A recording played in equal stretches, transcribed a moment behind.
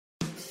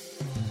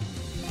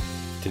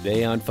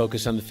Today on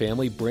Focus on the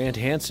Family, Brant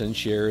Hansen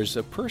shares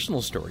a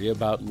personal story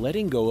about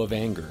letting go of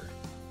anger.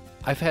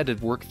 I've had to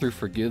work through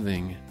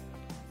forgiving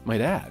my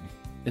dad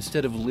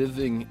instead of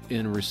living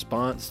in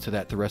response to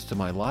that the rest of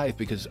my life,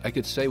 because I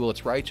could say, well,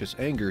 it's righteous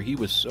anger. He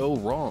was so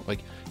wrong.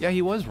 Like, yeah,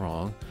 he was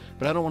wrong,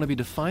 but I don't want to be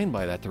defined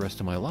by that the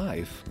rest of my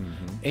life.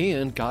 Mm-hmm.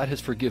 And God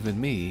has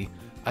forgiven me.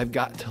 I've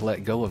got to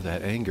let go of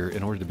that anger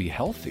in order to be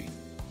healthy.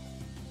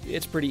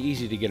 It's pretty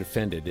easy to get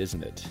offended,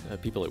 isn't it?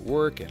 People at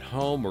work, at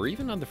home, or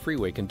even on the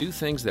freeway can do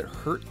things that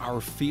hurt our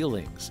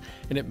feelings.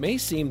 And it may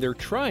seem they're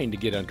trying to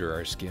get under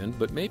our skin,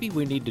 but maybe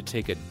we need to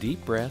take a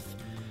deep breath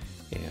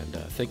and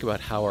think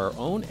about how our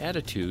own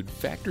attitude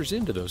factors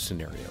into those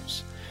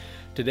scenarios.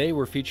 Today,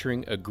 we're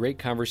featuring a great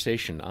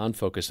conversation on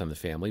Focus on the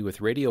Family with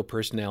radio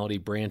personality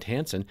Brant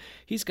Hansen.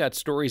 He's got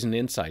stories and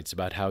insights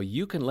about how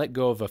you can let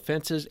go of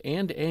offenses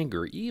and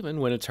anger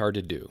even when it's hard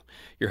to do.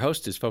 Your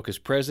host is Focus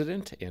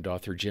President and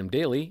author Jim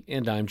Daly,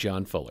 and I'm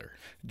John Fuller.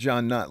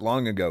 John, not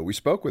long ago, we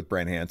spoke with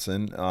Brant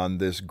Hansen on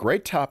this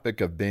great topic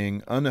of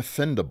being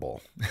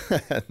unoffendable.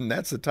 And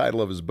that's the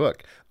title of his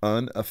book,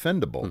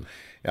 Unoffendable.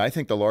 I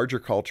think the larger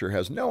culture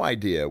has no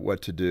idea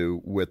what to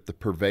do with the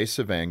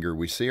pervasive anger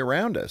we see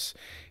around us.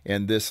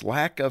 And this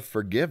lack of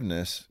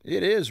forgiveness,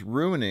 it is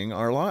ruining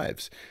our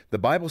lives. The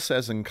Bible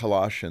says in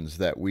Colossians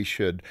that we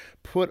should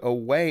put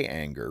away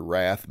anger,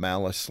 wrath,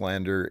 malice,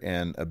 slander,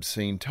 and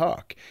obscene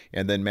talk.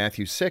 And then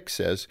Matthew 6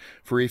 says,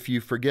 for if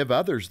you forgive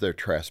others their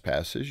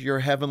trespasses, your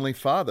heavenly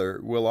Father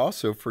will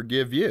also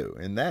forgive you.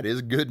 And that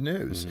is good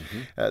news.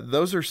 Mm-hmm.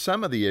 Those are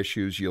some of the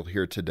issues you'll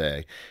hear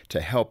today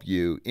to help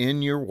you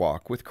in your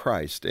walk with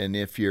Christ. And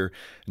if you're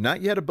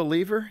not yet a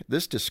believer,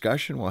 this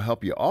discussion will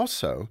help you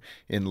also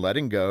in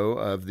letting go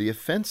of the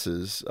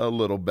offenses a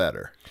little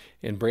better.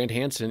 And Brant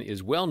Hansen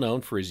is well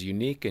known for his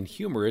unique and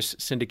humorous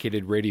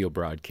syndicated radio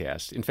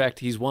broadcast. In fact,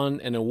 he's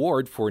won an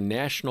award for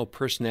National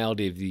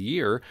Personality of the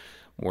Year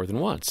more than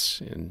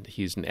once. And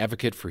he's an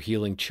advocate for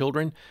healing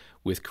children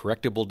with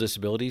correctable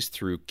disabilities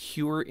through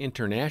Cure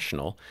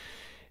International.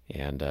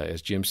 And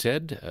as Jim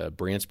said,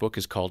 Brant's book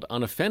is called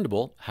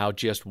Unoffendable, How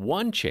Just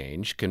One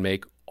Change Can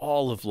Make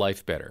All of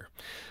Life Better.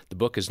 The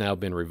book has now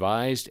been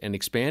revised and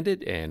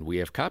expanded, and we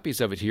have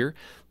copies of it here.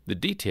 The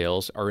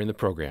details are in the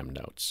program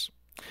notes.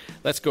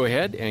 Let's go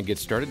ahead and get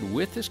started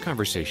with this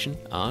conversation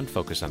on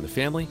Focus on the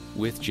Family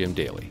with Jim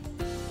Daly.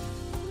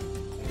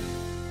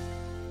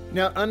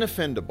 Now,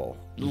 unoffendable.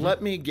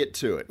 Let me get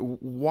to it.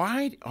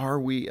 Why are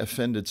we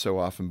offended so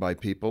often by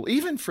people,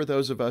 even for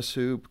those of us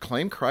who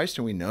claim Christ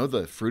and we know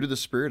the fruit of the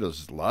Spirit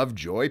is love,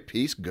 joy,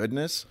 peace,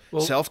 goodness,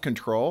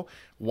 self-control?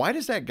 Why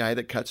does that guy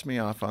that cuts me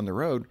off on the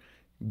road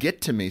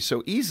get to me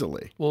so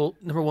easily? Well,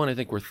 number one, I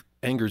think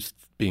anger's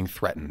being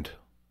threatened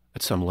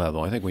at some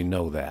level. I think we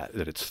know that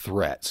it's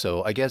threat.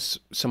 So I guess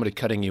somebody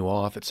cutting you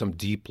off at some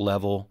deep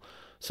level,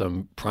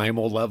 some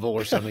primal level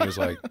or something is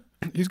like,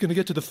 he's going to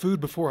get to the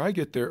food before I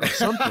get there or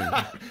something.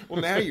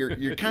 Well, now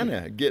you're kind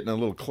of getting a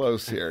little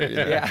close here. You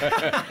know?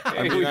 Yeah.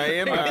 I mean, I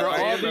am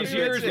all these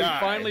years, we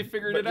finally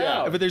figured it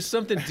out. But there's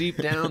something deep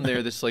down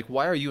there that's like,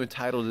 why are you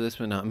entitled to this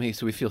but not me?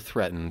 So we feel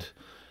threatened.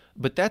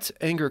 But that's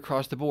anger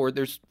across the board.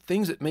 There's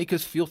things that make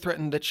us feel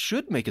threatened that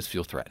should make us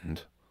feel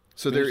threatened.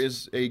 So there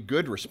is a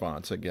good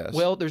response, I guess.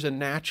 Well, there's a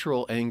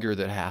natural anger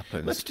that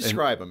happens. Let's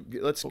describe them.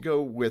 Let's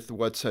go with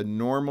what's a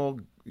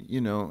normal,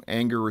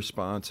 anger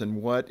response and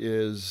what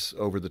is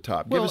over the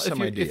top. Give us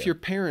some idea. If your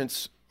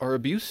parents are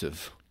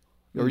abusive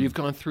or you've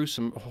gone through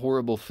some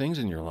horrible things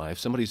in your life,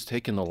 somebody's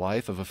taken the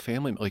life of a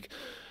family, like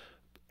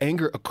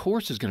anger, of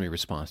course, is going to be a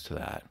response to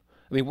that.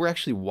 I mean, we're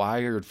actually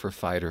wired for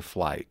fight or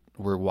flight.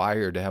 We're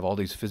wired to have all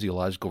these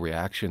physiological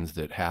reactions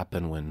that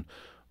happen when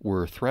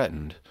we're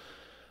threatened.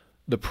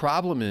 The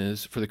problem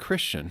is, for the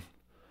Christian,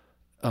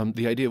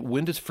 the idea of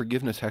when does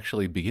forgiveness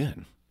actually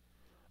begin?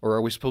 Or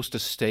are we supposed to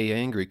stay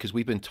angry? Because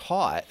we've been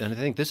taught, and I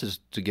think this is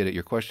to get at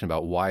your question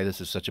about why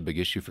this is such a big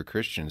issue for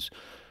Christians,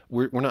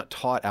 we're not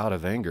taught out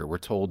of anger. We're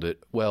told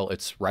that, well,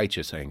 it's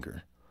righteous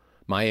anger.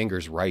 My anger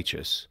is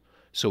righteous,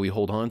 so we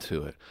hold on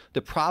to it.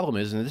 The problem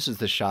is, and this is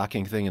the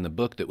shocking thing in the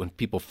book, that when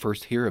people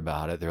first hear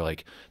about it, they're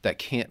like, that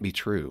can't be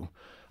true.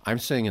 I'm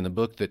saying in the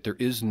book that there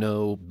is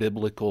no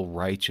biblical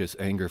righteous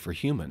anger for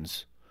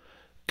humans.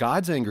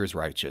 God's anger is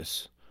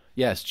righteous.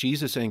 Yes,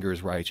 Jesus' anger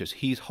is righteous.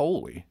 He's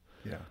holy.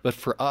 Yeah. But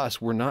for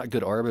us, we're not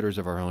good arbiters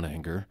of our own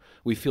anger.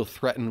 We feel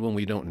threatened when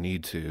we don't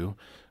need to.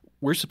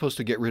 We're supposed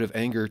to get rid of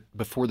anger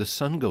before the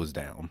sun goes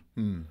down.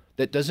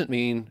 That doesn't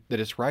mean that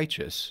it's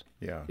righteous.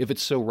 Yeah. If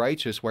it's so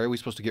righteous, why are we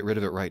supposed to get rid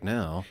of it right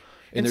now?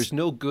 And there's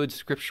no good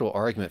scriptural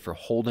argument for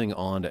holding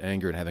on to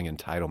anger and having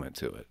entitlement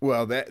to it.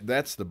 Well,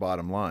 that's the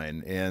bottom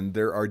line. And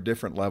there are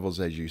different levels,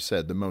 as you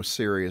said, the most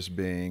serious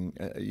being,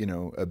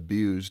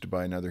 abused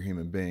by another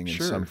human being in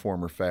some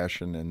form or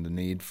fashion, and the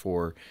need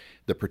for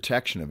the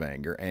protection of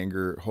anger.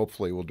 Anger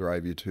hopefully will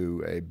drive you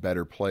to a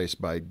better place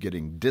by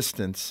getting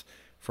distance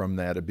from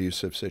that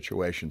abusive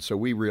situation. So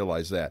we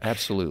realize that.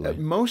 Absolutely.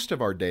 Most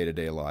of our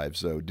day-to-day lives,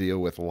 though, deal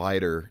with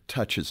lighter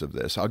touches of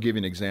this. I'll give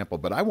you an example,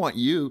 but I want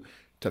you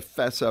to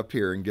fess up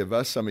here and give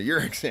us some of your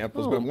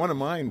examples. But one of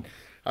mine,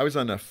 I was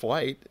on a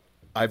flight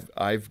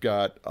I've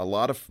got a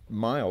lot of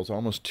miles,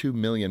 almost 2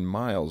 million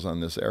miles on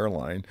this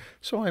airline,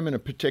 so I'm in a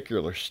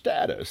particular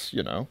status,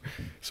 you know.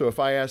 So if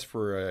I ask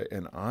for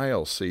an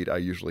aisle seat, I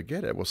usually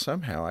get it. Well,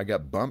 somehow I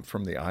got bumped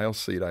from the aisle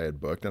seat I had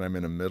booked, and I'm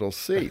in a middle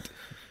seat.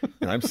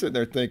 And I'm sitting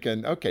there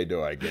thinking, okay,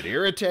 do I get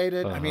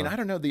irritated? I mean, I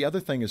don't know. The other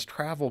thing is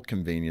travel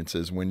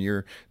conveniences when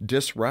you're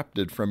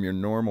disrupted from your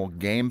normal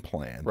game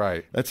plan.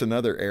 Right. That's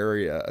another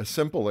area, a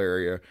simple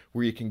area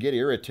where you can get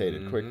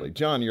irritated quickly.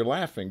 John, you're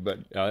laughing, but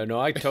No,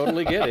 I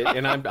totally get it.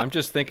 And I'm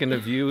just thinking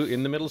of you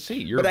in the middle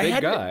seat. You're a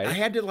big guy. I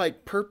had to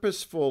like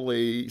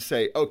purposefully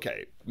say,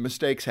 okay,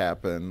 mistakes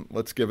happen.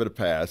 Let's give it a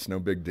pass. No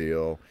big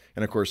deal.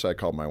 And of course, I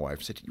called my wife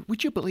and said,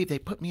 would you believe they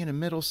put me in a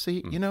middle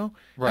seat? You know,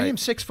 I am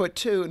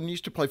 6'2" and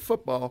used to play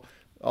football,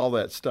 all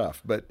that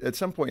stuff. But at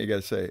some point, you got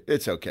to say,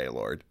 it's okay,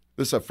 Lord.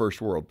 This is a first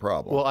world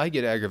problem. Well, I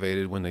get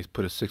aggravated when they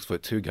put a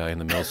 6'2" guy in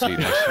the middle seat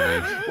next to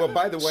me. Well,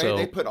 by the way,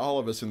 they put all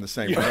of us in the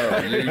same row.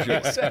 Usually.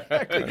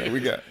 Exactly. We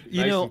got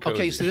You Nice know, and cozy.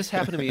 okay, so this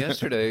happened to me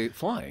yesterday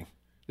flying.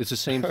 It's the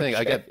same thing.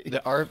 I got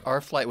our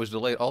flight was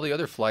delayed. All the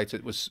other flights,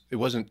 it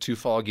wasn't too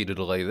foggy to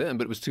delay them,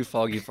 but it was too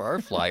foggy for our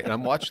flight. And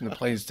I'm watching the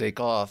planes take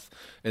off,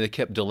 and they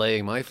kept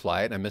delaying my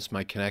flight. And I missed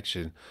my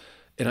connection,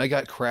 and I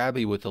got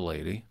crabby with the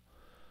lady,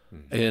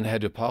 and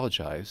had to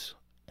apologize.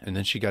 And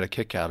then she got a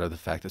kick out of the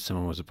fact that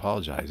someone was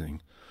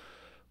apologizing.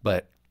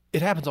 But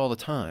it happens all the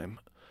time.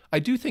 I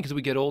do think as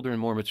we get older and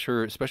more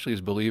mature, especially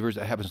as believers,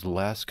 it happens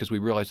less because we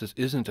realize this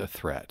isn't a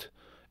threat,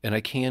 and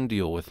I can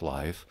deal with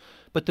life.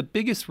 But the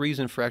biggest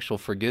reason for actual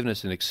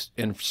forgiveness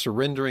and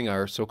surrendering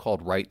our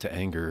so-called right to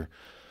anger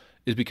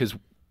is because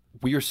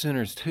we are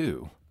sinners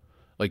too.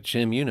 Like,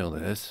 Jim, you know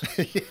this.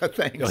 yeah,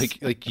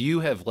 thanks. Like you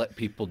have let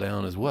people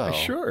down as well.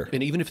 Sure.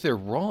 And even if they're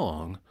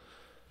wrong,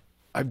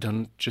 I've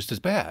done just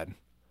as bad.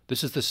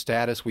 This is the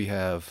status we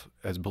have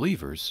as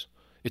believers.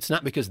 It's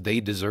not because they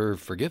deserve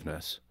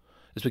forgiveness.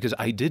 It's because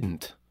I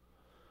didn't.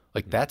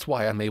 Like, that's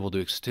why I'm able to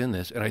extend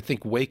this. And I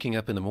think waking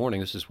up in the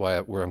morning, this is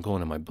where I'm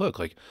going in my book,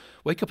 like,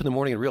 wake up in the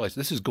morning and realize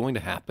this is going to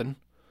happen.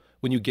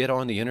 When you get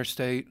on the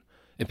interstate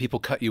and people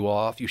cut you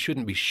off, you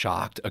shouldn't be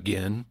shocked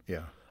again.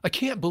 Yeah. I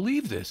can't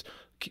believe this.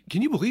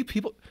 Can you believe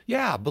people?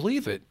 Yeah,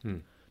 believe it.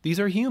 These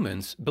are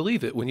humans.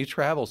 Believe it. When you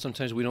travel,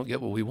 sometimes we don't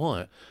get what we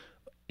want.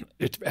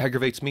 It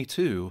aggravates me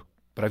too,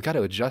 but I've got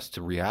to adjust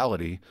to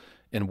reality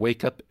and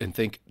wake up and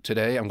think,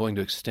 today I'm going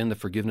to extend the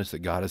forgiveness that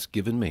God has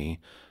given me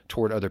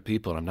toward other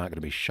people, and I'm not going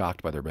to be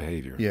shocked by their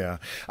behavior. Yeah.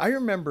 I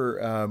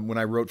remember when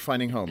I wrote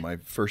Finding Home, my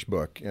first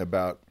book,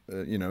 about,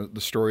 the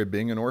story of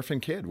being an orphan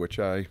kid, which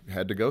I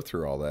had to go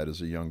through all that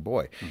as a young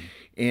boy.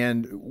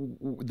 And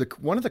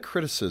one of the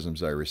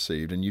criticisms I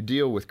received, and you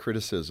deal with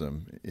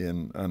criticism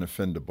in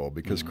Unoffendable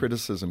because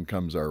criticism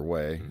comes our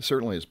way,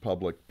 certainly as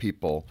public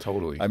people.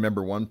 Totally. I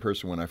remember one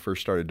person when I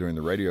first started doing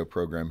the radio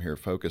program here at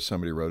Focus,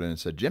 somebody wrote in and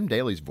said, Jim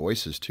Daly's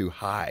voice is too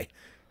high.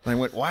 And I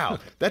went, wow,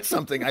 that's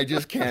something I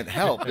just can't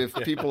help if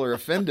people are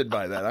offended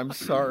by that. I'm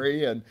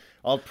sorry, and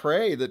I'll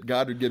pray that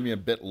God would give me a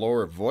bit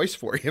lower voice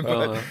for you.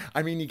 But,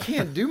 I mean, you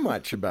can't do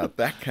much about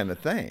that kind of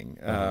thing.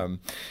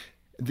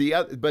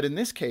 But in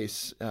this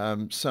case,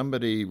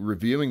 somebody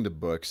reviewing the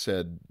book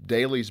said,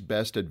 Daly's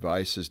best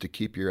advice is to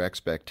keep your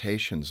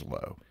expectations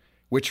low,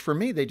 which for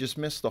me, they just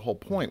missed the whole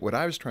point. What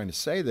I was trying to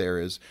say there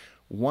is,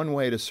 one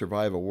way to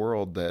survive a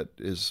world that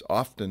is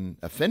often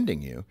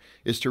offending you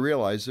is to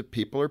realize that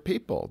people are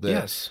people. That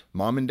Yes.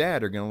 mom and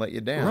dad are going to let you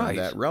down. Right.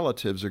 That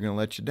relatives are going to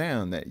let you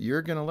down. That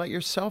you're going to let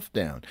yourself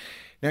down.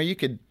 Now, you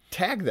could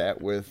tag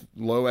that with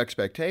low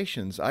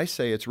expectations. I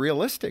say it's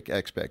realistic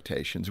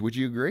expectations. Would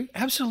you agree?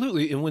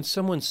 Absolutely. And when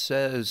someone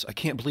says, I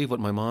can't believe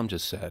what my mom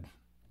just said,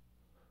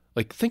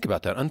 like, think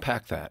about that.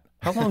 Unpack that.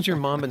 How long's your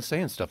mom been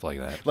saying stuff like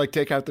that? Like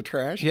take out the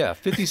trash? Yeah,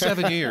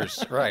 57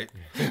 years. Right.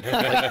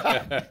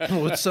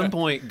 Well, at some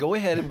point, go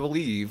ahead and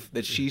believe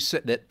that she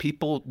said that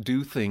people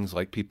do things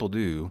like people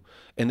do,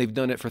 and they've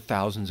done it for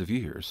thousands of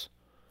years.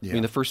 I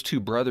mean, the first two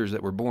brothers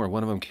that were born,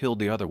 one of them killed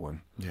the other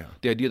one. Yeah.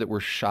 The idea that we're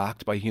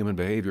shocked by human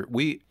behavior.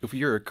 If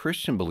you're a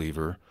Christian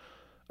believer,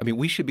 I mean,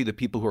 we should be the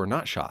people who are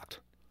not shocked.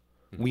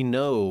 We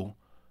know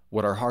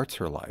what our hearts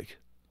are like.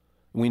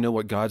 We know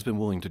what God's been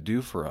willing to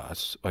do for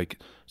us.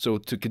 So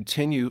to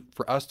continue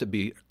for us to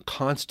be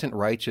constant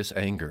righteous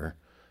anger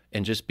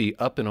and just be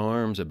up in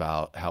arms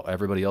about how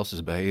everybody else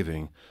is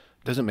behaving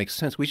doesn't make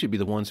sense. We should be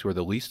the ones who are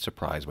the least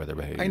surprised by their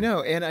behavior. I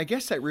know. And I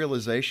guess that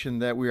realization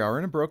that we are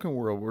in a broken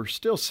world, we're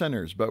still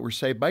sinners, but we're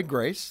saved by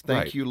grace.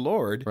 Thank Right. you,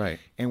 Lord. Right.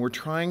 And we're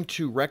trying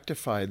to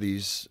rectify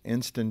these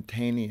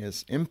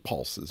instantaneous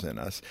impulses in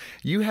us.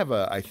 You have,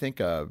 I think,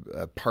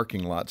 a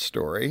parking lot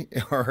story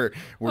or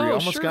where you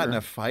almost got in a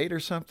fight or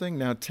something.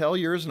 Now tell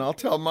yours and I'll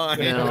tell mine.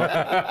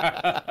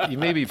 Now, you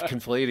may be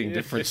conflating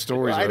different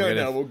stories. I don't already.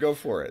 know. We'll go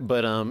for it.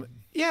 But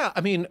yeah, I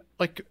mean,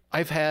 like,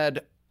 I've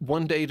had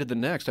one day to the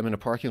next, I'm in a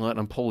parking lot and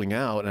I'm pulling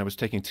out, and I was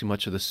taking too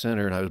much of the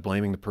center, and I was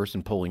blaming the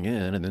person pulling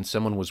in, and then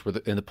someone was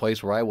in the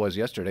place where I was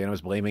yesterday, and I was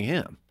blaming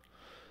him.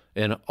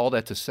 And all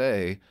that to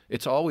say,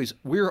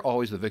 we're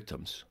always the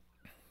victims.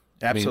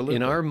 Absolutely. I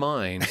mean, in our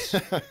minds,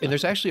 and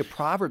there's actually a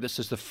proverb that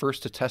says the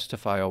first to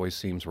testify always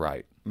seems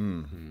right.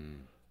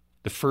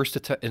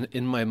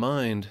 in my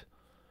mind,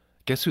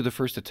 guess who the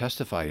first to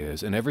testify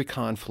is? In every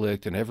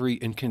conflict and every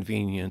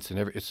inconvenience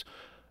and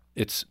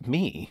it's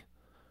me.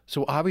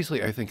 So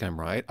obviously I think I'm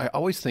right. I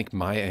always think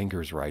my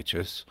anger is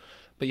righteous.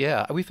 But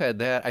yeah, we've had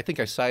that. I think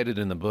I cited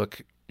in the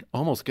book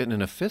almost getting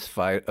in a fist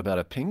fight about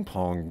a ping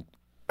pong.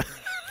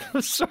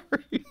 I'm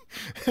sorry.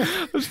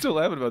 I'm still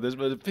laughing about this,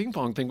 but a ping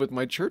pong thing with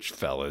my church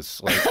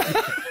fellas. Like,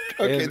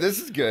 Okay,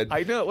 this is good.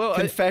 I know. Well,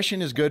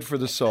 Confession is good for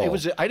the soul.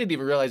 I didn't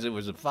even realize it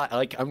was a fight.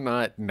 Like, I'm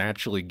not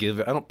naturally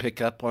given. I don't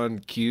pick up on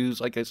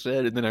cues, like I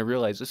said, and then I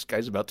realized this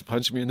guy's about to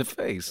punch me in the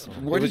face.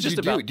 What did you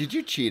do? Did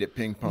you cheat at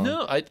ping pong?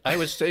 No, I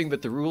was saying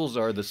that the rules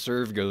are the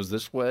serve goes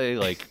this way,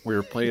 like we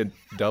were playing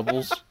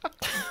doubles.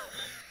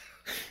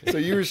 So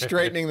you were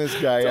straightening this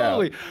guy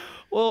Totally. out.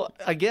 Well,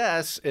 I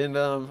guess, and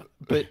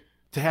but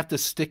to have to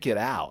stick it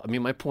out. I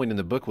mean, my point in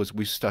the book was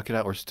we stuck it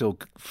out. We're still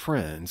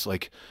friends.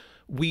 Like,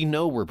 we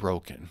know we're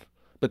broken,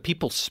 but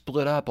people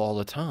split up all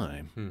the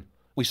time.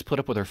 We split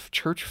up with our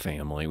church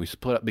family. We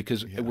split up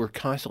because we're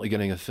constantly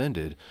getting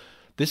offended.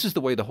 This is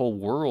the way the whole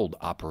world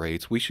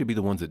operates. We should be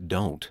the ones that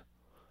don't.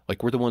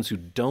 Like, we're the ones who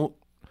don't,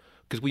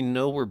 because we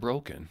know we're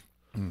broken.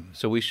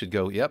 So we should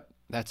go, yep,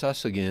 that's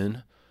us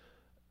again.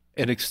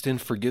 And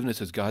extend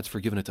forgiveness as God's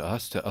forgiven it to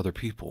us, to other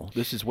people.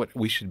 This is what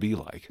we should be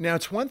like. Now,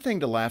 it's one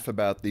thing to laugh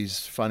about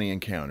these funny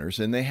encounters,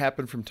 and they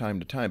happen from time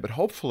to time, but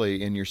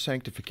hopefully in your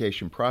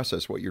sanctification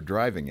process, what you're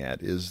driving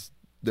at is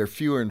they're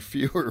fewer and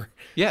fewer.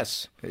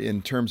 Yes.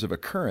 In terms of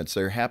occurrence.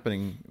 They're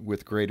happening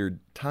with greater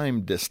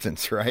time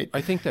distance, right?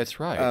 I think that's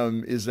right.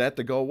 Is that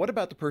the goal? What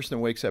about the person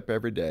who wakes up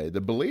every day, the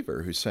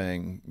believer who's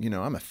saying,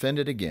 I'm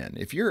offended again?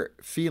 If you're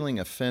feeling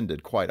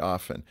offended quite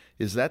often,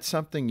 is that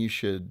something you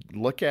should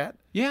look at?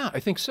 Yeah, I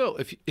think so.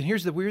 And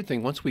here's the weird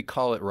thing. Once we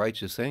call it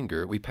righteous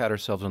anger, we pat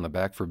ourselves on the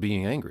back for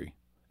being angry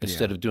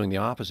instead of doing the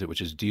opposite,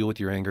 which is deal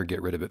with your anger,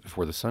 get rid of it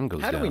before the sun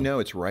goes down. How do we know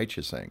it's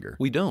righteous anger?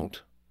 We don't.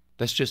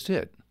 That's just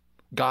it.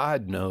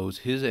 God knows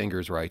his anger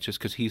is righteous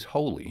because he's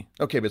holy.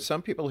 Okay, but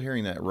some people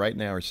hearing that right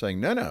now are saying,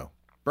 no,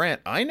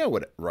 Brant, I know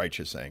what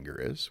righteous anger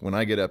is. When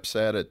I get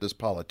upset at this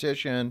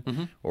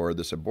politician or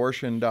this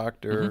abortion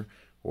doctor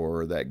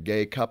or that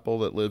gay couple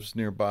that lives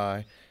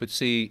nearby. But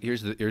see,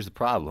 here's the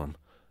problem.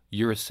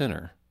 You're a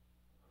sinner,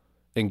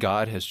 and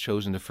God has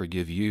chosen to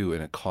forgive you,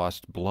 and it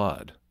cost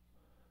blood.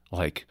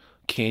 Like,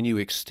 can you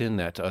extend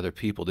that to other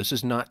people? This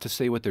is not to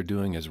say what they're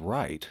doing is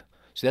right.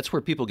 See, that's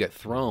where people get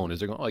thrown, is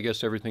they're going, I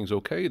guess everything's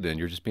okay then.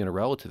 You're just being a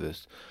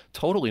relativist.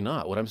 Totally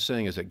not. What I'm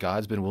saying is that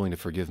God's been willing to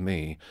forgive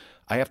me.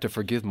 I have to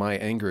forgive my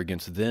anger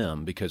against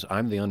them because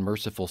I'm the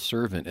unmerciful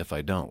servant if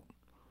I don't.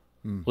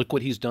 Look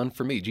what he's done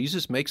for me.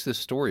 Jesus makes this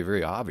story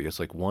very obvious.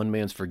 Like, one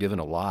man's forgiven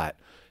a lot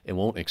and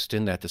won't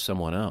extend that to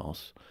someone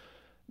else.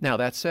 Now,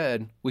 that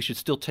said, we should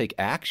still take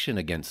action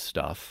against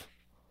stuff.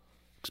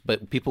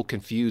 But people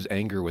confuse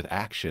anger with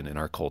action in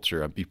our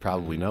culture. You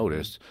probably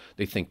noticed.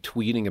 They think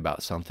tweeting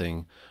about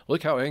something,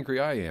 look how angry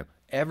I am.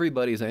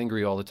 Everybody's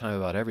angry all the time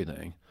about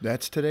everything.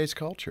 That's today's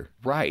culture.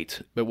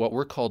 Right. But what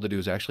we're called to do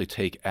is actually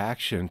take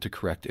action to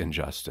correct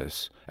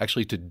injustice,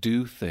 actually to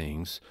do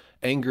things.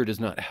 Anger does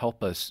not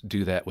help us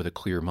do that with a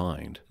clear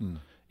mind.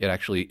 It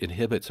actually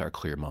inhibits our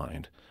clear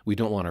mind. We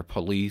don't want our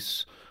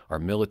police, our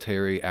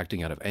military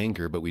acting out of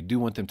anger, but we do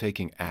want them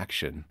taking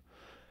action.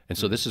 And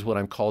so this is what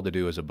I'm called to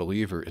do as a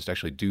believer, is to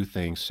actually do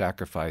things,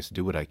 sacrifice,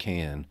 do what I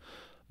can.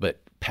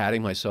 But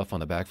patting myself on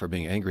the back for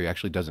being angry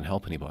actually doesn't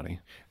help anybody.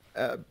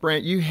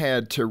 Brant, you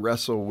had to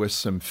wrestle with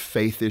some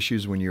faith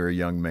issues when you were a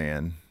young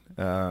man.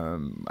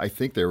 I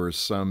think there were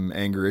some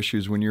anger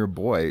issues when you were a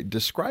boy.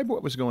 Describe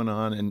what was going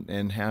on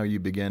and how you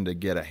began to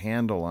get a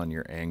handle on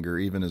your anger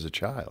even as a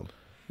child.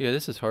 Yeah,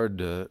 this is hard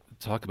to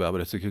talk about,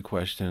 but it's a good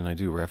question, and I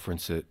do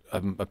reference it.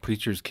 I'm a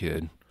preacher's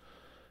kid.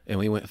 And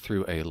we went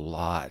through a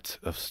lot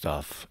of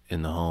stuff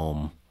in the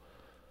home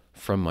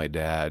from my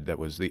dad that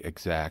was the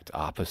exact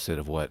opposite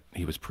of what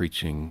he was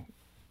preaching.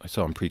 I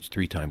saw him preach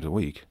 3 times a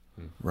week.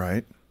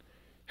 Right.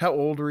 How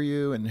old were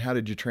you, and how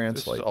did you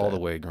translate This is all the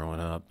way growing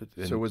up.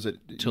 And so was it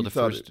till you the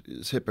thought first? it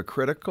was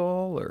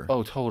hypocritical, or?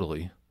 Oh,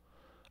 totally.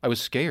 I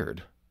was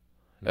scared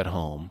at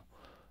home.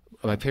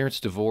 My parents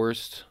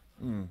divorced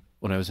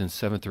when I was in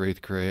 7th or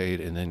 8th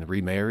grade, and then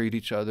remarried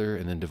each other,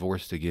 and then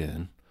divorced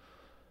again.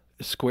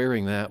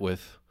 Squaring that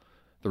with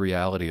the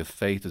reality of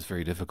faith is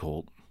very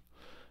difficult,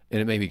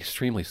 and it made me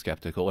extremely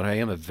skeptical, and I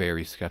am a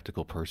very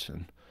skeptical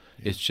person.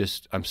 It's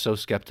just, I'm so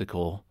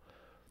skeptical,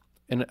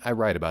 and I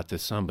write about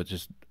this some, but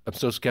just, I'm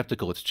so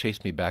skeptical it's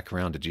chased me back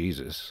around to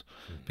Jesus.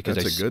 Because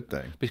That's a good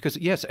thing. Because,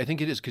 yes, I think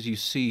it is, because you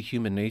see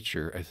human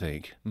nature, I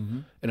think,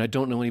 and I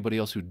don't know anybody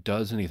else who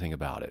does anything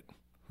about it.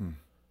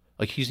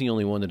 Like, he's the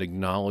only one that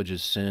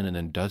acknowledges sin and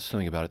then does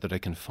something about it that I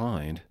can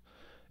find.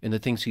 And the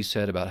things he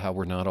said about how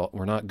we're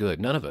not good,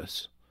 none of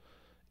us,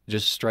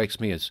 just strikes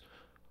me as,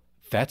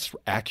 that's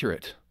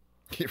accurate.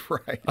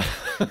 Right.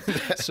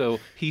 So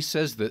he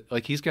says that,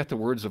 like, he's got the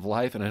words of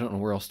life, and I don't know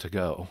where else to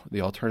go.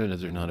 The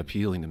alternatives are not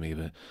appealing to me.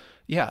 But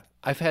yeah,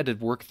 I've had to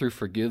work through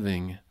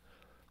forgiving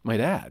my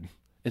dad.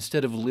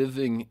 instead of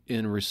living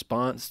in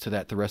response to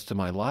that the rest of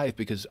my life,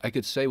 because I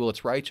could say, well,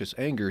 it's righteous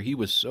anger. He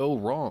was so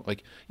wrong.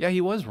 Like, yeah,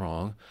 he was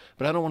wrong,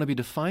 but I don't want to be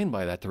defined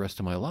by that the rest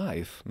of my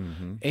life.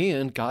 Mm-hmm.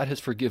 And God has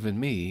forgiven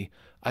me.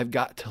 I've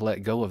got to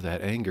let go of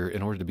that anger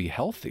in order to be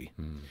healthy.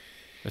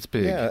 That's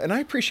big. Yeah, and I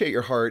appreciate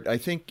your heart. I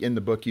think in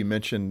the book you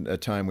mentioned a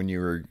time when you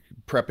were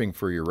prepping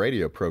for your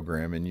radio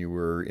program and you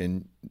were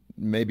in,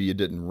 maybe you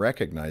didn't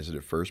recognize it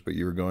at first, but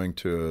you were going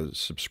to a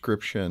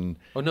subscription.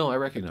 Oh, no, I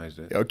recognized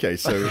it. Okay,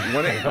 so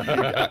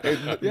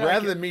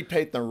rather than me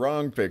paint the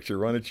wrong picture,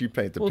 why don't you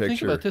paint the picture?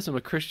 Think about this. I'm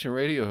a Christian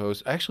radio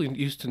host. I actually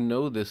used to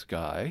know this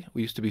guy.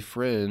 We used to be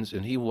friends,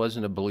 and he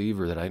wasn't a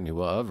believer that I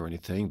knew of or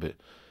anything, but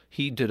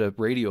he did a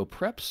radio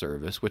prep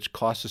service, which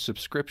costs a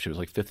subscription. It was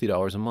like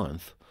 $50 a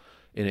month,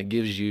 and it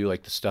gives you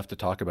like the stuff to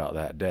talk about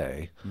that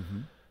day. Mm-hmm.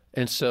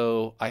 And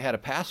so I had a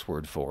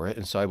password for it,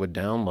 and so I would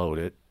download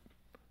it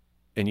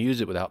and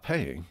use it without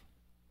paying.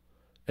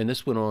 And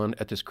this went on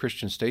at this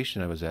Christian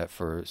station I was at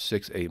for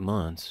 6-8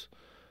 months.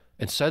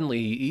 And suddenly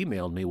he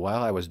emailed me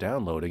while I was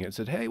downloading it and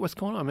said, hey, what's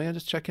going on, man?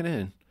 Just checking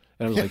in.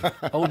 And I was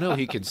like, oh no,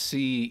 he could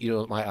see,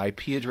 my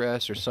IP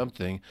address or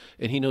something.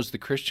 And he knows the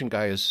Christian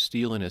guy is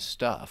stealing his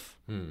stuff.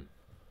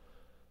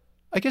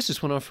 I guess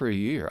this went on for a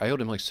year. I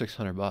owed him like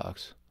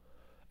 $600.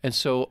 And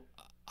so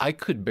I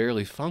could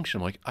barely function.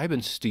 I'm like, I've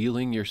been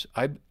stealing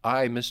I,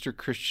 Mr.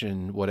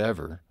 Christian,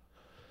 whatever,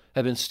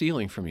 have been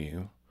stealing from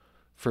you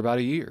for about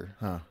a year.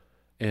 Huh.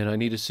 And I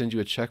need to send you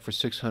a check for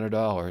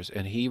 $600.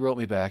 And he wrote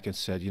me back and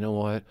said, you know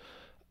what?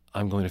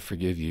 I'm going to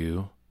forgive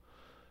you.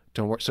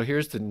 Don't worry. So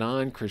here's the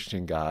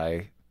non-Christian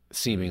guy,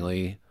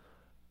 seemingly.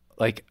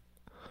 Like,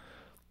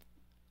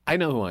 I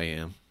know who I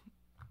am.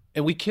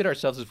 And we kid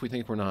ourselves if we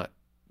think we're not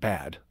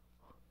bad.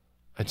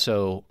 And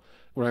so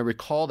when I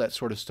recall that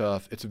sort of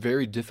stuff, it's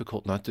very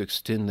difficult not to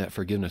extend that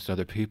forgiveness to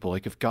other people.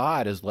 Like, if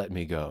God has let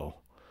me go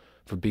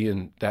for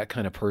being that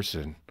kind of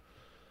person,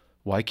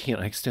 why can't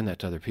I extend that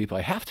to other people?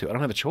 I have to. I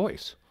don't have a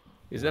choice.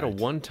 Is that a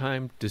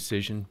one-time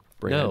decision,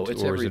 Brant? No,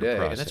 it's every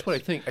day. And that's what I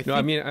think.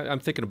 I'm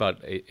thinking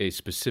about a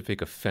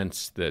specific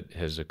offense that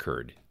has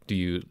occurred. Do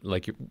you,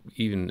 like,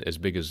 even as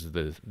big as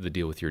the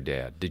deal with your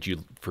dad, did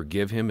you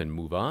forgive him and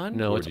move on?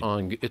 No, I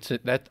think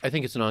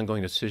it's an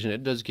ongoing decision.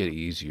 It does get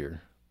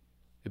easier.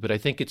 But I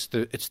think it's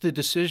the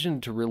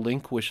decision to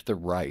relinquish the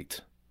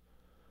right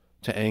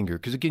to anger.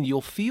 Because, again,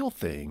 you'll feel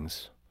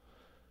things.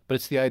 But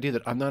it's the idea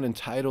that I'm not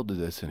entitled to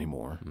this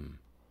anymore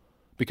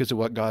because of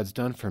what God's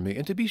done for me.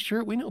 And to be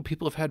sure, we know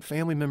people have had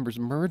family members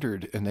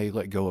murdered and they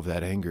let go of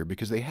that anger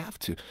because they have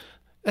to.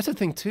 That's the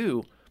thing,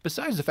 too.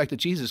 Besides the fact that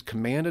Jesus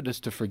commanded us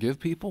to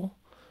forgive people,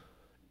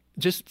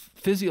 just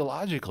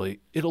physiologically,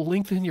 it'll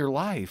lengthen your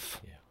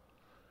life. Yeah.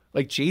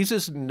 Like,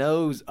 Jesus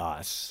knows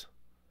us,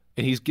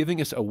 and he's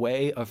giving us a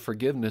way of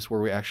forgiveness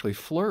where we actually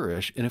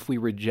flourish. And if we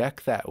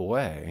reject that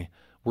way,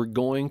 we're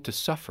going to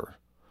suffer.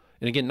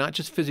 And again, not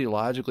just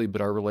physiologically,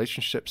 but our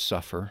relationships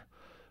suffer.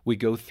 We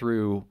go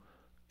through,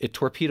 it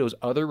torpedoes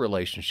other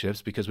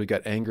relationships because we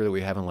got anger that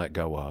we haven't let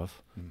go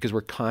of, because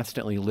we're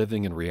constantly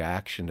living in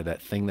reaction to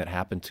that thing that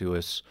happened to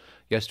us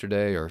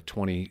yesterday or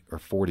 20 or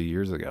 40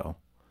 years ago.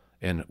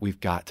 And we've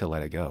got to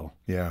let it go.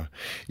 Yeah.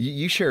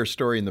 You share a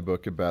story in the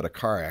book about a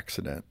car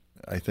accident.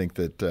 I think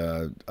that,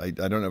 I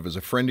don't know if it was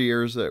a friend of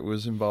yours that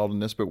was involved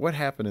in this, but what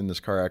happened in this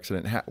car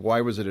accident?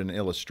 Why was it an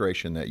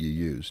illustration that you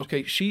used?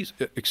 Okay, she's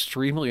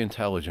extremely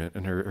intelligent,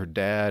 and her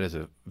dad is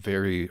a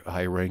very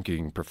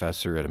high-ranking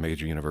professor at a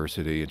major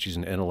university, and she's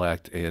an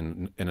intellect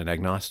and an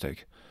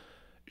agnostic.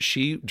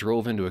 She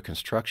drove into a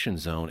construction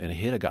zone and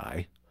hit a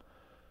guy,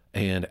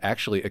 and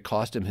actually it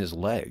cost him his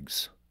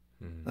legs.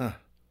 Mm-hmm.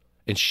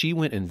 And she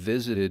went and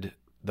visited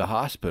the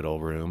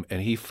hospital room,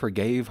 and he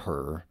forgave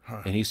her.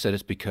 And he said,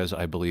 it's because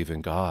I believe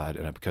in God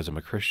and because I'm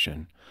a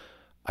Christian.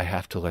 I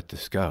have to let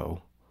this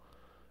go.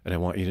 And I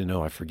want you to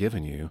know I've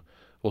forgiven you.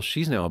 Well,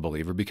 she's now a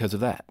believer because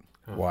of that.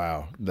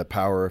 Wow. The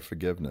power of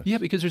forgiveness. Yeah,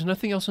 because there's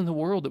nothing else in the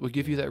world that would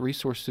give you that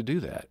resource to do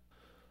that.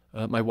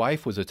 My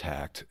wife was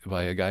attacked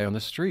by a guy on the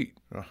street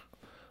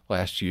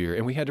last year,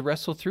 and we had to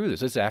wrestle through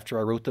this. It's after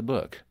I wrote the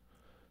book.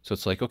 So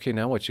it's like, okay,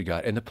 now what you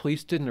got? And the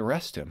police didn't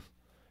arrest him.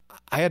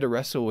 I had to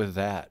wrestle with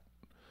that.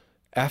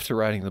 After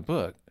writing the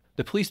book,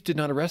 the police did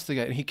not arrest the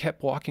guy, and he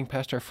kept walking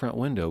past our front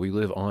window. We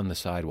live on the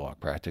sidewalk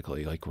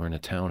practically, like we're in a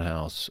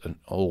townhouse, an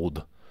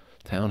old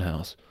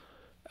townhouse.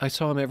 I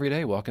saw him every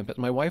day walking past.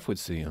 My wife would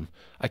see him.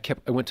 I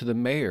went to the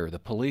mayor, the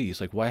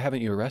police, like, why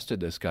haven't you arrested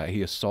this guy?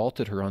 He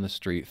assaulted her on the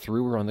street,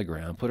 threw her on the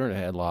ground, put her in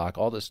a headlock,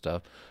 all this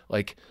stuff.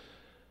 Like,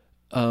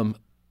 but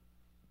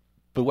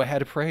I had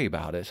to pray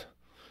about it.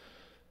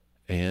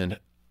 And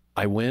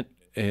I went,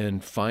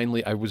 and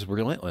finally I was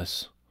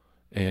relentless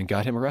and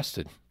got him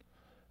arrested.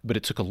 But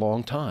it took a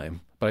long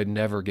time, but I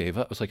never gave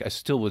up. It was like I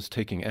still was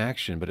taking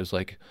action, but it was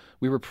like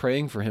we were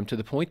praying for him to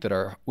the point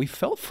that we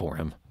felt for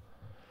him.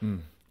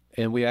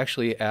 And we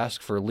actually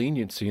asked for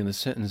leniency in the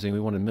sentencing. We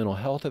wanted mental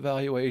health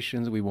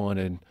evaluations.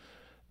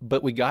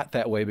 But we got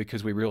that way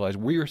because we realized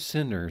we're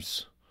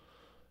sinners.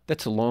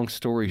 That's a long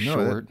story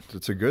short.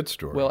 It's a good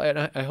story. Well,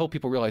 and I hope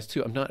people realize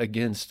too, I'm not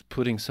against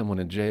putting someone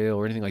in jail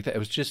or anything like that. It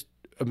was just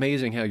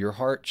amazing how your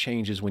heart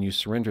changes when you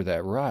surrender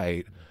that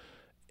right.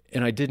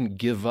 And I didn't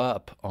give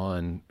up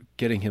on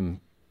getting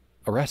him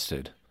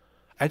arrested.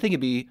 I think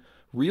it'd be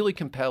really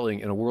compelling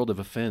in a world of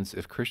offense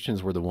if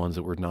Christians were the ones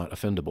that were not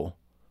offendable,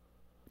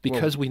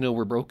 because we know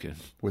we're broken.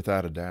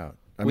 Without a doubt.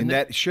 I mean,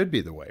 that should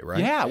be the way, right?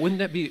 Yeah, wouldn't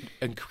that be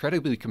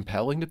incredibly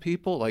compelling to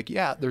people? Like,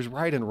 yeah, there's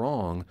right and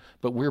wrong,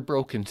 but we're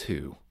broken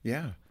too.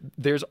 Yeah.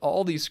 There's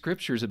all these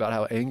scriptures about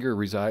how anger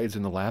resides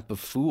in the lap of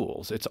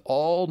fools. It's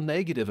all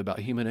negative about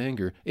human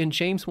anger. In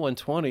James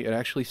 1:20, it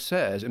actually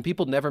says, and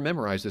people never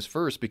memorize this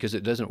verse because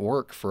it doesn't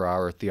work for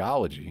our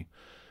theology,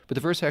 but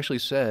the verse actually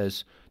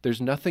says, there's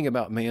nothing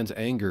about man's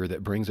anger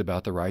that brings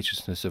about the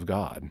righteousness of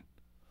God.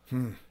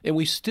 And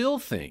we still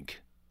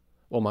think,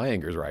 well, my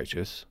anger is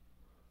righteous.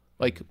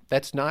 Like,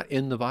 that's not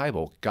in the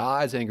Bible.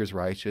 God's anger is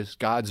righteous.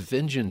 God's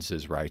vengeance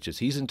is righteous.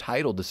 He's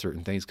entitled to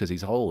certain things because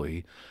he's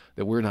holy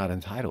that we're not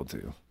entitled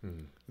to.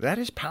 That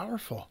is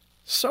powerful.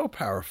 So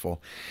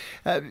powerful.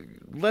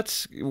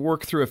 Let's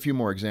work through a few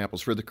more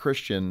examples. For the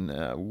Christian,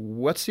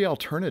 what's the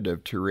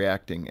alternative to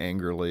reacting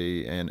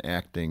angrily and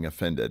acting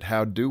offended?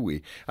 How do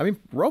we? I mean,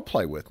 role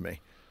play with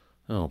me.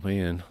 Oh,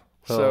 man.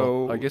 Well,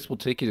 So- I guess we'll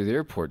take you to the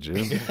airport, Jim.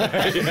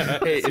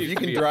 Hey, if you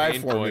can drive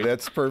for me,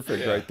 that's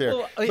perfect right there.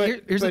 Well,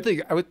 But- here's the but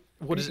thing.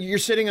 What is it? You're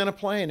sitting on a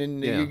plane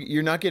and Yeah.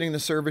 you're not getting the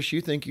service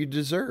you think you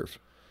deserve.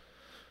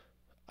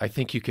 I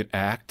think you can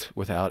act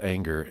without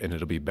anger, and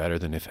it'll be better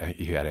than if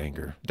you had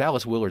anger.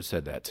 Dallas Willard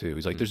said that, too.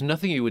 He's like, there's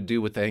nothing you would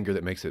do with anger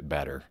that makes it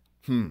better.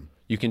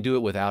 You can do it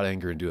without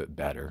anger and do it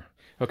better.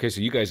 Okay,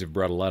 so you guys have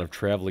brought a lot of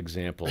travel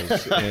examples,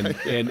 and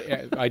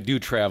I do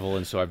travel,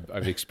 and so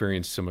I've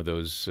experienced some of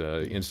those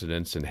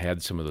incidents and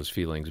had some of those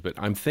feelings. But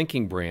I'm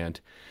thinking, Brant,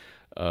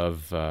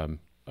 of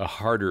a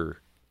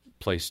harder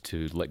place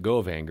to let go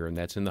of anger, and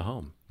that's in the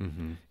home.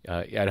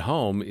 At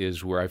home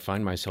is where I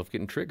find myself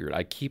getting triggered.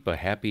 I keep a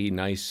happy,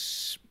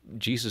 nice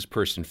Jesus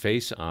person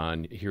face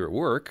on here at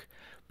work,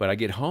 but I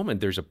get home and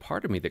there's a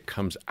part of me that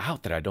comes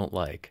out that I don't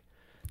like.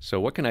 So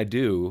what can I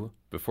do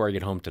before I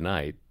get home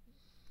tonight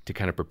to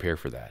kind of prepare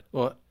for that?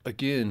 Well,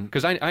 again,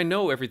 Because I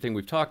know everything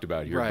we've talked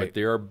about here, Right. but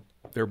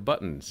there are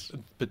buttons.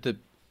 but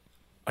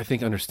I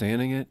think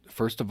understanding it,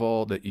 first of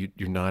all, that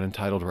you're not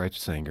entitled to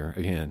righteous anger,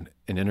 again,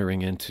 and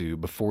entering into,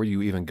 before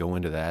you even go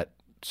into that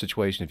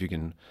situation, if you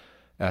can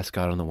ask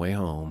God on the way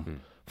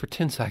home for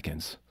 10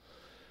 seconds,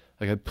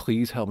 like, God,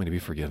 please help me to be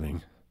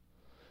forgiving.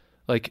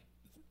 Like,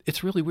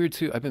 it's really weird,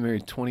 too. I've been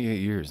married 28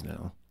 years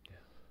now.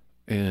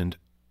 And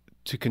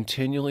to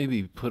continually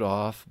be put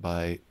off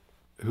by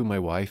who my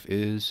wife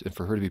is and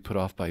for her to be put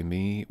off by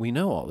me, we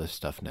know all this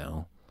stuff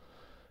now.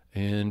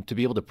 And to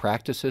be able to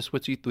practice this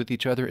with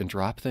each other and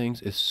drop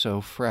things is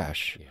so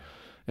fresh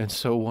and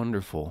so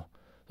wonderful.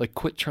 Like,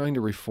 quit trying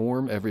to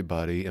reform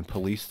everybody and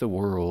police the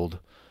world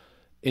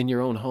in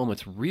your own home.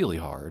 It's really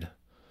hard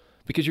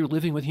because you're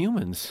living with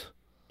humans.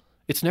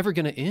 It's never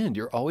going to end.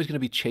 You're always going to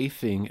be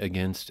chafing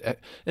against. And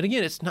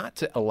again, it's not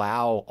to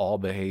allow all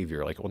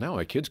behavior. Like, well, now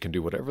my kids can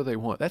do whatever they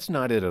want. That's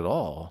not it at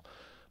all.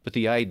 But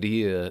the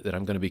idea that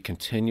I'm going to be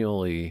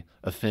continually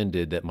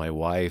offended that my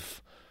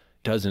wife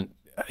doesn't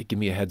give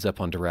me a heads up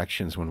on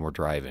directions when we're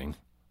driving.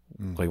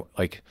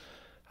 Like,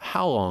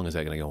 how long is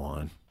that going to go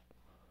on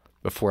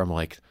before I'm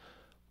like,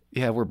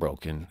 yeah, we're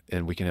broken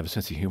and we can have a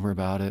sense of humor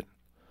about it?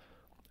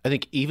 I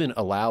think even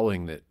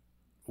allowing that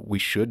we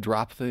should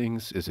drop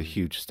things is a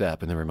huge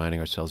step, and then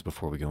reminding ourselves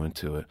before we go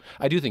into it.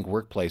 I do think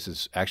workplace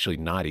is actually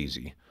not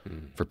easy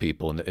for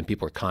people, and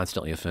people are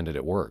constantly offended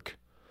at work.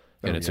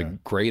 And it's a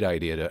great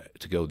idea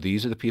to go,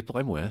 these are the people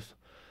I'm with.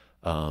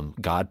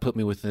 God put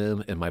me with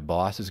them, and my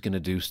boss is going to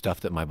do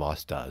stuff that my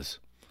boss does.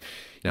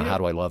 Now, how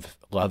do I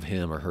love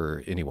him or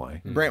her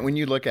anyway? Brant, when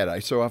you look at it, I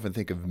so often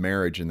think of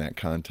marriage in that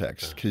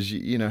context because,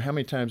 you know, how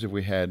many times have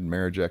we had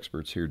marriage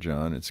experts here,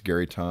 John? It's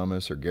Gary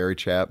Thomas or Gary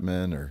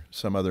Chapman or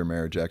some other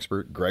marriage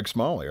expert, Greg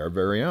Smalley, our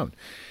very own.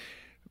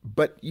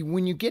 But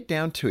when you get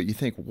down to it, you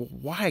think, well,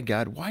 why,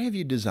 God? Why have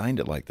you designed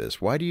it like this?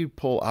 Why do you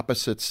pull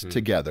opposites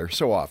together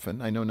so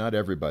often? I know not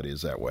everybody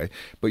is that way,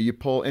 but you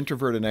pull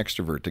introvert and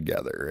extrovert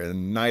together,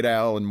 and night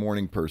owl and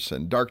morning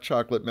person, dark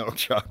chocolate, milk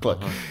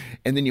chocolate,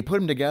 and then you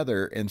put them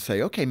together and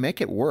say, okay, make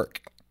it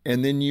work.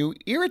 And then you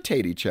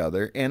irritate each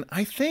other. And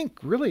I think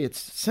really it's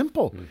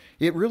simple.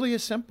 It really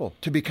is simple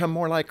to become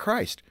more like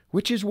Christ,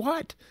 which is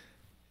what?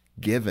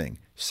 Giving,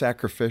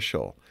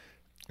 sacrificial,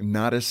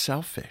 not as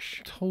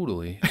selfish.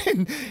 Totally.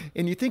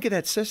 And you think of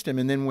that system,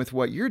 and then with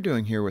what you're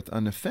doing here with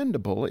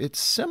Unoffendable, it's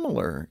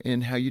similar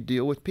in how you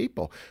deal with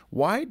people.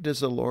 Why does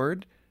the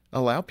Lord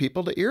allow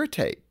people to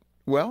irritate?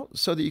 Well,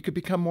 so that you could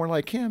become more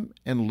like Him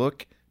and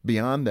look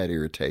beyond that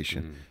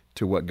irritation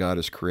to what God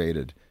has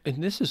created.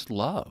 And this is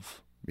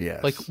love.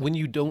 Yes. Like, when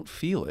you don't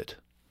feel it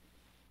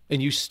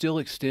and you still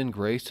extend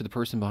grace to the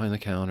person behind the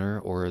counter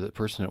or the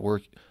person at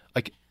work,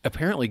 like,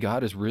 apparently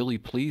God is really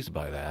pleased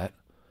by that.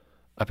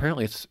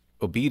 Apparently it's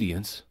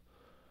obedience.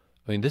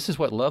 I mean, this is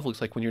what love looks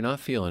like when you're not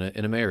feeling it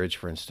in a marriage,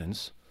 for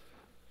instance.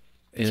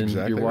 And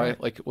exactly your wife,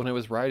 right. like when I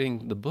was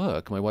writing the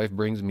book, my wife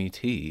brings me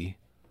tea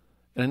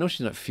and I know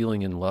she's not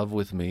feeling in love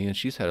with me, and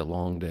she's had a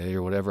long day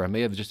or whatever. I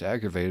may have just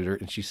aggravated her,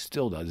 and she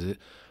still does it.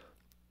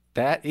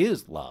 That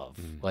is love.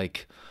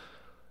 Like,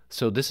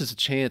 so this is a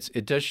chance.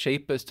 It does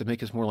shape us to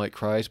make us more like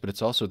Christ, but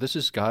it's also, this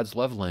is God's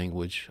love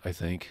language, I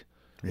think,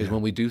 is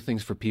when we do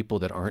things for people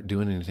that aren't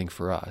doing anything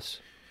for us.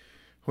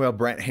 Well,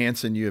 Brent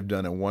Hansen, you have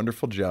done a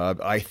wonderful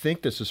job. I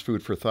think this is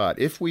food for thought.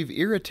 If we've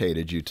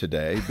irritated you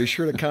today, be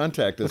sure to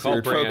contact us here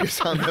at Focus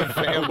on the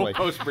Family. We'll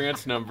post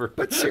Brant's number.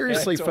 But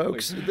seriously,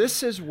 folks,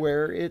 this is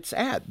where it's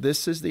at.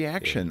 This is the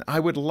action. I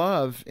would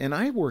love, and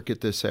I work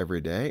at this every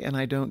day, and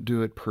I don't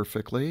do it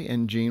perfectly,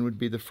 and Gene would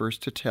be the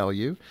first to tell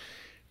you,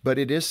 but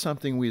it is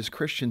something we as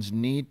Christians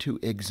need to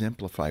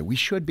exemplify. We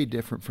should be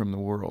different from the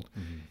world.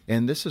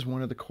 And this is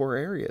one of the core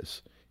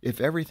areas.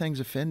 If everything's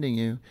offending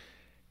you,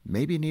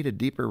 maybe you need a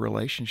deeper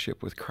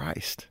relationship with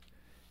Christ.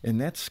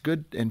 And that's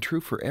good and true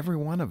for every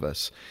one of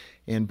us.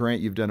 And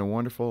Brant, you've done a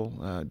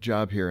wonderful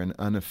job here in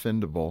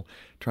Unoffendable,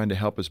 trying to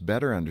help us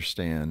better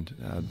understand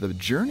the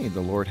journey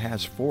the Lord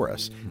has for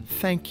us.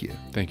 Thank you.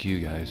 Thank you,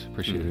 guys.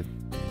 Appreciate it.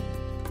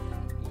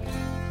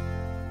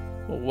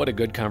 Well, what a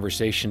good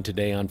conversation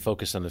today on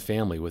Focus on the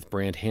Family with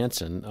Brant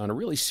Hansen on a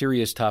really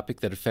serious topic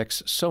that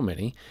affects so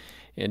many.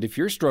 And if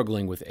you're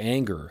struggling with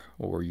anger,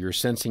 or you're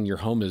sensing your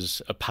home is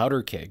a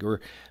powder keg,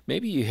 or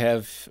maybe you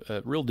have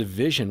a real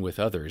division with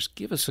others,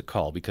 give us a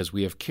call, because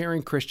we have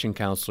caring Christian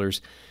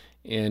counselors,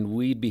 and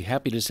we'd be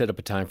happy to set up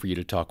a time for you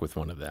to talk with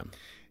one of them.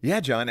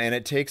 Yeah, John, and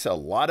it takes a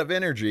lot of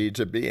energy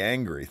to be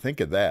angry. Think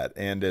of that.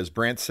 And as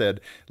Brant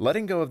said,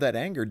 letting go of that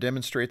anger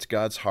demonstrates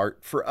God's heart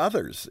for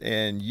others,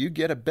 and you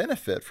get a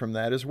benefit from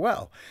that as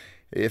well.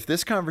 If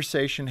this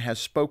conversation has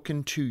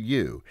spoken to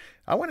you,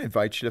 I want to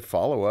invite you to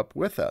follow up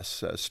with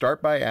us.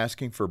 Start by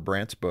asking for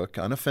Brant's book,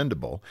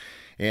 Unoffendable.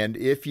 And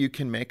if you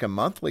can make a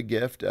monthly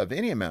gift of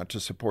any amount to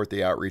support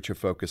the outreach of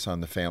Focus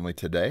on the Family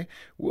today,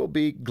 we'll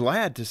be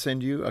glad to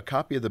send you a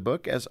copy of the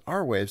book as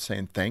our way of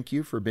saying thank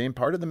you for being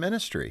part of the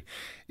ministry.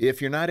 If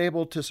you're not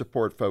able to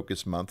support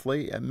Focus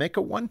monthly, make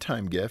a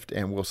one-time gift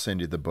and we'll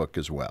send you the book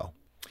as well.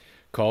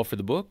 Call for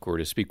the book or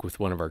to speak with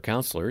one of our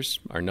counselors.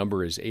 Our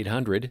number is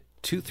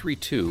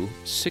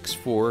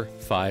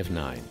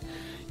 800-232-6459.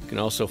 You can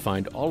also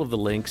find all of the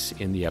links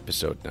in the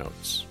episode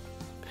notes.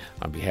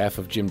 On behalf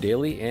of Jim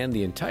Daly and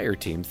the entire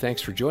team,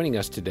 thanks for joining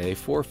us today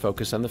for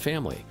Focus on the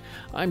Family.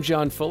 I'm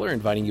John Fuller,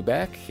 inviting you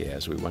back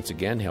as we once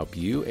again help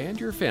you and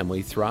your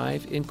family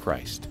thrive in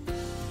Christ.